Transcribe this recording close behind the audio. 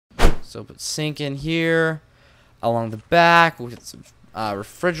So put sink in here. Along the back, we'll get some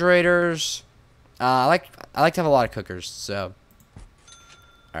refrigerators. I like to have a lot of cookers, so.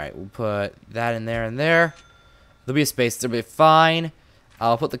 Alright, we'll put that in there and there. There'll be a space, there'll be fine.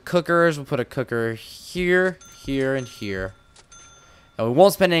 I'll put the cookers, we'll put a cooker here, here, and here. And we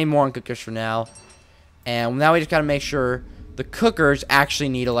won't spend any more on cookers for now. And now we just gotta make sure the cookers actually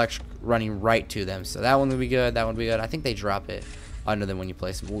need electric running right to them. So that one will be good, that one will be good. I think they drop it under them when you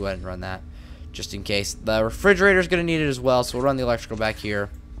place them. We'll go ahead and run that, just in case. The refrigerator's gonna need it as well, so we'll run the electrical back here.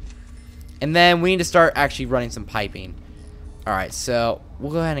 And then we need to start actually running some piping. Alright, so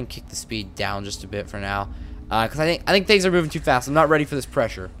we'll go ahead and kick the speed down just a bit for now. Because I think things are moving too fast. I'm not ready for this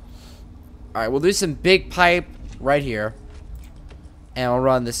pressure. Alright, we'll do some big pipe right here. And we'll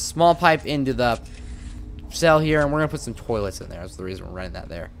run this small pipe into the cell here. And we're going to put some toilets in there. That's the reason we're running that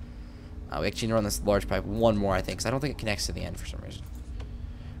there. We actually need to run this large pipe one more, I think. Because I don't think it connects to the end for some reason.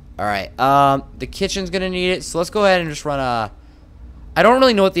 Alright, the kitchen's going to need it. So let's go ahead and just run a... I don't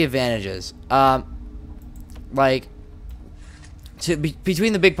really know what the advantage is. Like...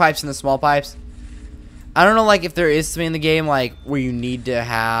 between the big pipes and the small pipes, I don't know, like, if there is something in the game, like, where you need to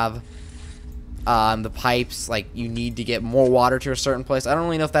have the pipes, like, you need to get more water to a certain place. I don't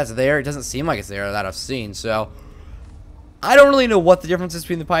really know if that's there. It doesn't seem like it's there that I've seen, so I don't really know what the difference is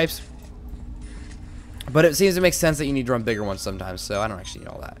between the pipes, but it seems to make sense that you need to run bigger ones sometimes, so I don't actually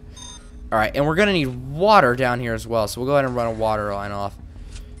know that. Alright, and we're going to need water down here as well, so we'll go ahead and run a water line off,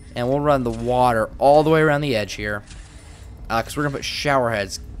 and we'll run the water all the way around the edge here. Because we're going to put shower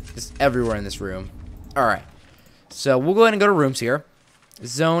heads just everywhere in this room. Alright. So, we'll go ahead and go to rooms here.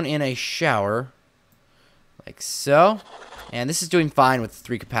 Zone in a shower. Like so. And this is doing fine with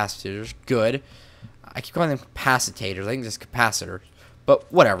 3 capacitors. Good. I keep calling them capacitators. I think it's just capacitors. But,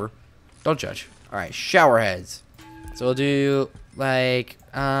 whatever. Don't judge. Alright, shower heads. So, we'll do, like,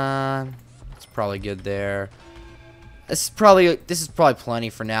 it's probably good there. This is probably plenty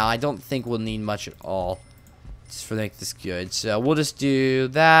for now. I don't think we'll need much at all. Just for make this good. So we'll just do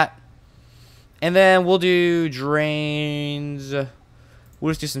that. And then we'll do drains.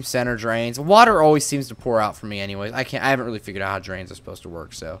 We'll just do some center drains. Water always seems to pour out for me anyways. I haven't really figured out how drains are supposed to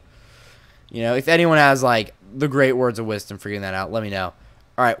work, so you know, if anyone has like the great words of wisdom figuring that out, let me know.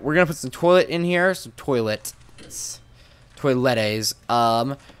 Alright, we're gonna put some toilet in here. Some toilettes.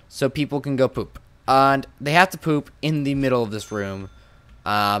 So people can go poop. And they have to poop in the middle of this room.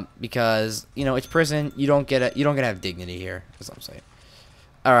 Because you know it's prison. You don't get to have dignity here. That's what I'm saying.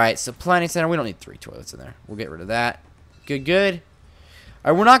 All right, so planning center. We don't need 3 toilets in there. We'll get rid of that. Good.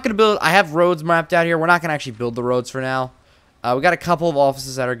 All right, we're not gonna build. I have roads mapped out here. We're not gonna actually build the roads for now. We got a couple of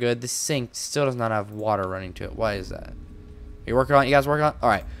offices that are good. This sink still does not have water running to it. Why is that? You working on it? You guys working on it? All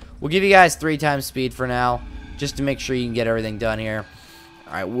right, we'll give you guys 3 times speed for now, just to make sure you can get everything done here.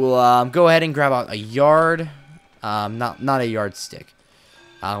 All right, we'll go ahead and grab out a yard. Not a yardstick.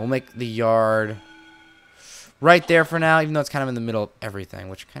 We'll make the yard right there for now, even though it's kind of in the middle of everything,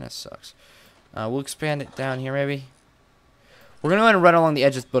 which kind of sucks. We'll expand it down here, maybe. We're going to go ahead and run along the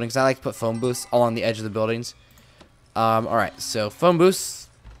edge of the building, because I like to put phone booths along the edge of the buildings. Alright, so phone booths.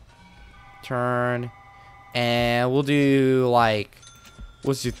 Turn. And we'll do, like,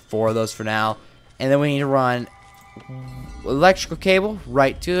 we'll just do 4 of those for now. And then we need to run electrical cable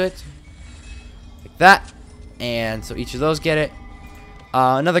right to it. Like that. And so each of those get it.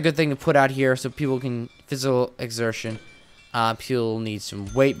 Another good thing to put out here so people can physical exertion. People need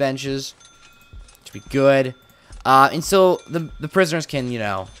some weight benches to be good. And so the prisoners can, you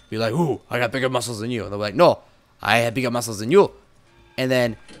know, be like, ooh, I got bigger muscles than you. And they're like, no, I have bigger muscles than you. And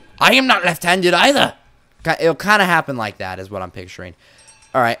then, I am not left-handed either. It'll kind of happen like that is what I'm picturing.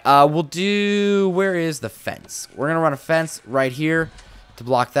 Alright, we'll do, where is the fence? We're going to run a fence right here to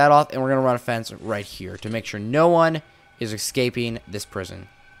block that off. And we're going to run a fence right here to make sure no one is escaping this prison.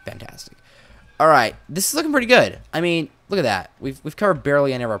 Fantastic. Alright, this is looking pretty good. I mean, look at that. We've covered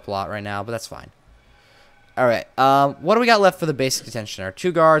barely any of our plot right now, but that's fine. Alright, what do we got left for the basic detention center?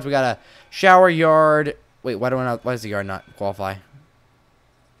 2 guards, we got a shower yard. Wait, why does the yard not qualify?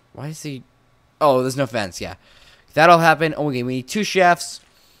 Why is he... Oh, there's no fence, yeah. That'll happen. Oh, okay, we need 2 chefs.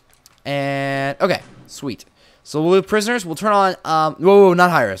 And, okay, sweet. So we'll do prisoners. We'll turn on, whoa, not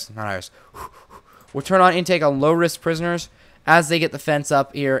high risk, not high risk. We'll turn on intake on low-risk prisoners as they get the fence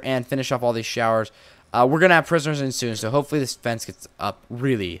up here and finish off all these showers. We're going to have prisoners in soon, so hopefully this fence gets up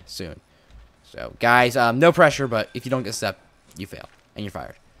really soon. So, guys, no pressure, but if you don't get step, you fail, and you're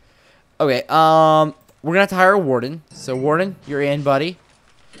fired. Okay, we're going to have to hire a warden. So, warden, you're in, buddy.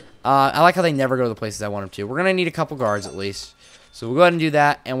 I like how they never go to the places I want them to. We're going to need a couple guards, at least. So, we'll go ahead and do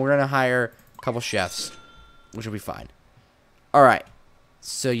that, and we're going to hire a couple chefs, which will be fine. Alright.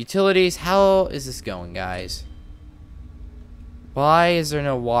 So utilities, how is this going, guys? Why is there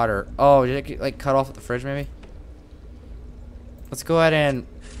no water? Oh, did it get, like, cut off at the fridge, maybe? Let's go ahead and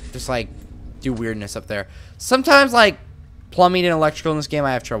just, like, do weirdness up there. Sometimes, like, plumbing and electrical in this game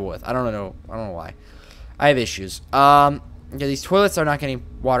I have trouble with. I don't know why. I have issues. Yeah, these toilets are not getting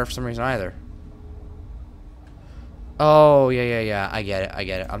water for some reason either. Oh, yeah. I get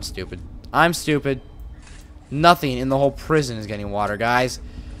it. I'm stupid. Nothing in the whole prison is getting water, guys.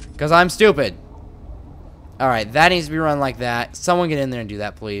 Because I'm stupid. Alright, that needs to be run like that. Someone get in there and do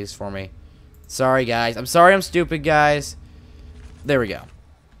that, please, for me. Sorry, guys. I'm sorry I'm stupid, guys. There we go.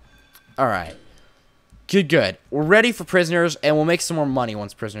 Alright. Good. We're ready for prisoners, and we'll make some more money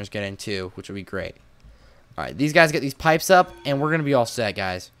once prisoners get in, too, which would be great. Alright, these guys get these pipes up, and we're going to be all set,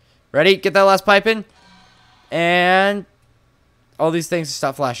 guys. Ready? Get that last pipe in. And all these things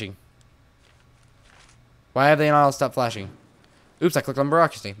stop flashing. Why have they not all stopped flashing? Oops, I clicked on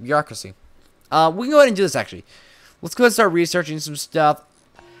bureaucracy. We can go ahead and do this, actually. Let's go ahead and start researching some stuff.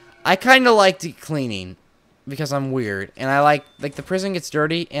 I kind of like deep cleaning because I'm weird. And I like the prison gets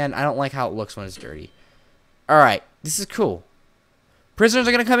dirty, and I don't like how it looks when it's dirty. Alright, this is cool. Prisoners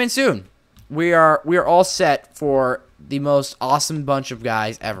are going to come in soon. We are all set for the most awesome bunch of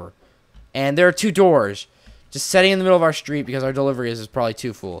guys ever. And there are 2 doors just sitting in the middle of our street because our delivery is probably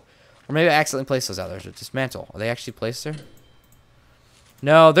too full. Or maybe I accidentally placed those out there to dismantle. Are they actually placed there?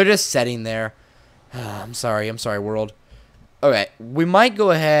 No, they're just sitting there. I'm sorry, world. Okay, we might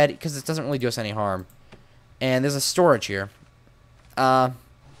go ahead, because it doesn't really do us any harm. And there's a storage here. Yeah.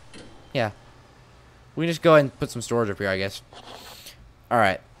 We can just go ahead and put some storage up here, I guess.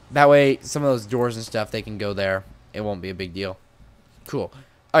 Alright. That way, some of those doors and stuff, they can go there. It won't be a big deal. Cool.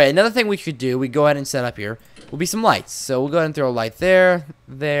 Alright, another thing we could do, we go ahead and set up here, will be some lights. So we'll go ahead and throw a light there,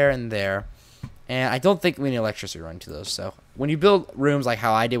 there, and there. And I don't think we need electricity running to those. So when you build rooms like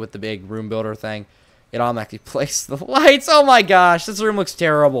how I did with the big room builder thing, it automatically places the lights. Oh my gosh, this room looks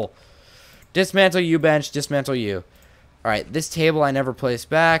terrible. Dismantle you, bench. Dismantle you. Alright, this table I never placed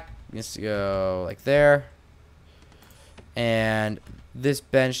back. It needs to go like there. And this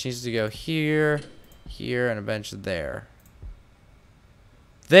bench needs to go here, here, and a bench there.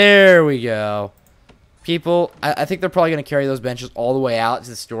 There we go. People, I think they're probably going to carry those benches all the way out to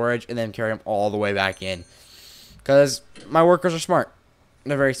the storage and then carry them all the way back in. Because my workers are smart.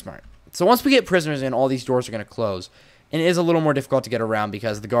 They're very smart. So once we get prisoners in, all these doors are going to close. And it is a little more difficult to get around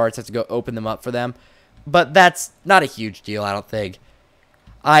because the guards have to go open them up for them. But that's not a huge deal, I don't think.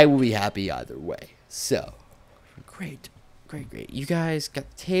 I will be happy either way. So, great. You guys got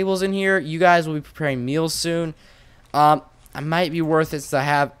the tables in here. You guys will be preparing meals soon. I might be worth it to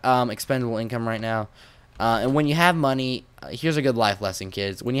have expendable income right now. And when you have money, here's a good life lesson,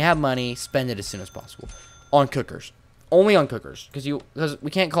 kids. When you have money, spend it as soon as possible. On cookers. Only on cookers. Because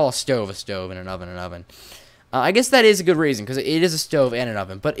we can't call a stove and an oven an oven. I guess that is a good reason, because it is a stove and an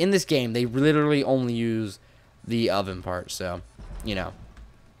oven. But in this game, they literally only use the oven part, so, you know.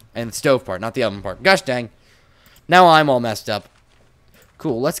 And the stove part, not the oven part. Gosh dang. Now I'm all messed up.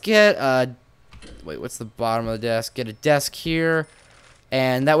 Cool, let's get, wait, what's the bottom of the desk? Get a desk here.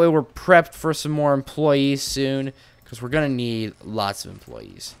 And that way we're prepped for some more employees soon, because we're going to need lots of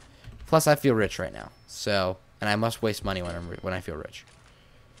employees. Plus, I feel rich right now. So, and I must waste money when I feel rich.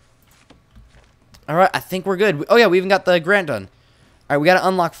 Alright, I think we're good. Oh yeah, we even got the grant done. Alright, we got to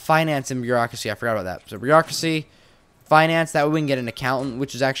unlock finance and bureaucracy. I forgot about that. So bureaucracy, finance, that way we can get an accountant,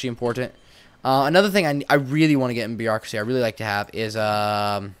 which is actually important. Another thing I really want to get in bureaucracy, I really like to have, is,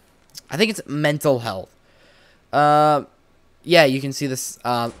 I think it's mental health. Yeah, you can see this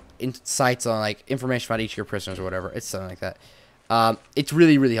in sites on, like, information about each of your prisoners or whatever. It's something like that. It's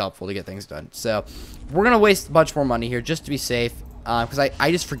really, really helpful to get things done. So, we're going to waste a bunch more money here just to be safe. Because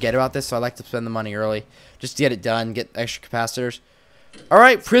I just forget about this, so I like to spend the money early. Just to get it done, get extra capacitors.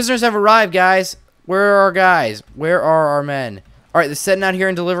 Alright, prisoners have arrived, guys. Where are our guys? Where are our men? Alright, they're setting out here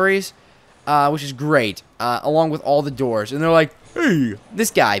in deliveries, which is great, along with all the doors. And they're like, hey, this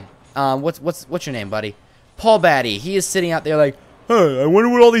guy, what's your name, buddy? Paul Batty. He is sitting out there like, hey, I wonder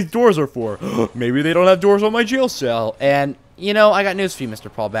what all these doors are for. Maybe they don't have doors on my jail cell. And, you know, I got news for you,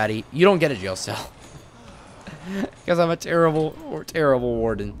 Mr. Paul Batty. You don't get a jail cell. Because I'm a terrible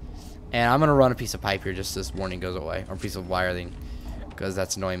warden. And I'm going to run a piece of pipe here just so this warning goes away. Or a piece of wiring. Because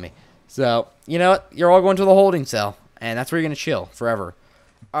that's annoying me. So, you know what? You're all going to the holding cell. And that's where you're going to chill forever.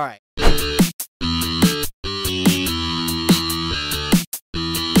 Alright.